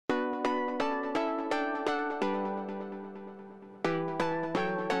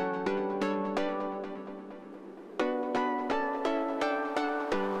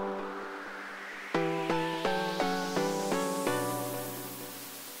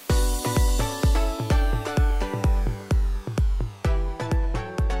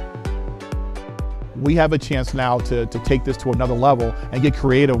We have a chance now to take this to another level and get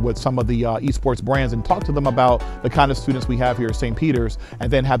creative with some of the esports brands and talk to them about the kind of students we have here at St. Peter's,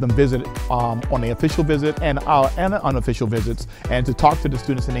 and then have them visit on the official visit and unofficial visits, and to talk to the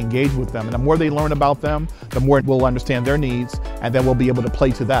students and engage with them. And the more they learn about them, the more we'll understand their needs, and then we'll be able to play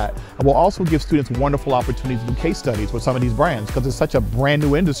to that. And we'll also give students wonderful opportunities to do case studies with some of these brands, because it's such a brand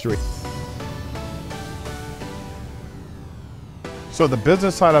new industry. So the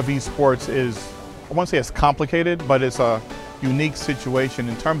business side of esports is, I won't say it's complicated, but it's a unique situation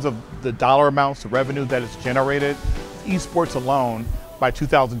in terms of the dollar amounts, the revenue that is generated. Esports alone, by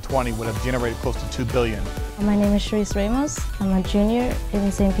 2020, would have generated close to $2 billion. My name is Charisse Ramos. I'm a junior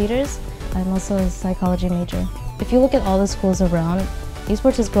in St. Peter's. I'm also a psychology major. If you look at all the schools around,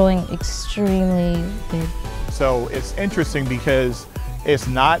 esports is growing extremely big. So it's interesting because it's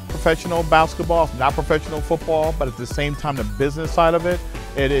not professional basketball, it's not professional football, but at the same time, the business side of it,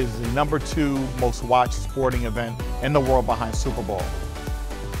 it is the #2 most watched sporting event in the world behind Super Bowl.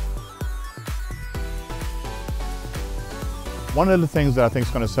 One of the things that I think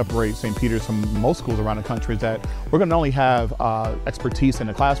is going to separate St. Peter's from most schools around the country is that we're going to not only have expertise in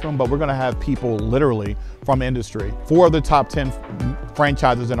the classroom, but we're going to have people literally from industry. 4 of the top 10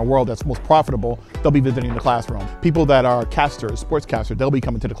 franchises in the world that's most profitable, they'll be visiting the classroom. People that are casters, sportscasters, they'll be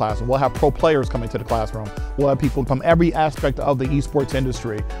coming to the classroom. We'll have pro players coming to the classroom. We'll have people from every aspect of the esports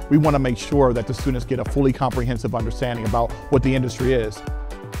industry. We want to make sure that the students get a fully comprehensive understanding about what the industry is.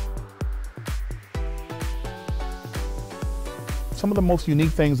 Some of the most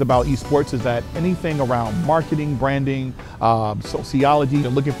unique things about esports is that anything around marketing, branding, sociology, they're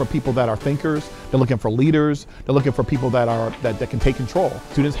looking for people that are thinkers, they're looking for leaders, they're looking for people that can take control.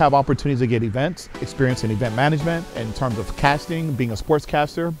 Students have opportunities to get events, experience in event management in terms of casting, being a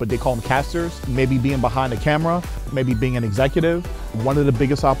sportscaster, but they call them casters, maybe being behind the camera, maybe being an executive. One of the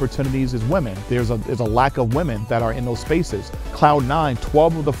biggest opportunities is women. There's a lack of women that are in those spaces. Cloud9,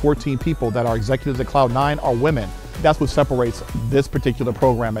 12 of the 14 people that are executives at Cloud9 are women. That's what separates this particular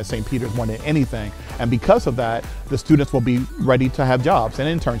program at St. Peter's more than anything. And because of that, the students will be ready to have jobs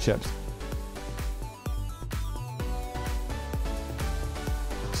and internships.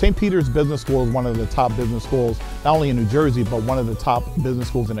 St. Peter's Business School is one of the top business schools, not only in New Jersey, but one of the top business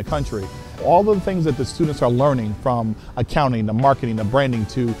schools in the country. All of the things that the students are learning, from accounting, to marketing, to branding,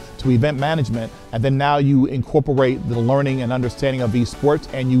 to event management, and then now you incorporate the learning and understanding of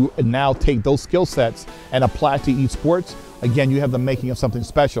esports, and you now take those skill sets and apply to esports. Again, you have the making of something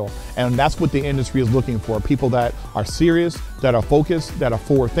special. And that's what the industry is looking for. People that are serious, that are focused, that are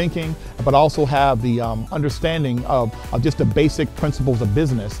forward thinking, but also have the understanding of just the basic principles of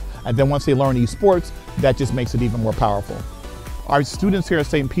business. And then once they learn esports, that just makes it even more powerful. Our students here at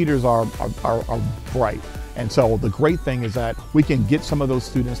St. Peter's are bright. And so the great thing is that we can get some of those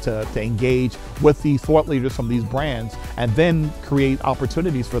students to engage with the thought leaders from these brands, and then create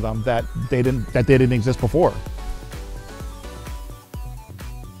opportunities for them that they didn't exist before.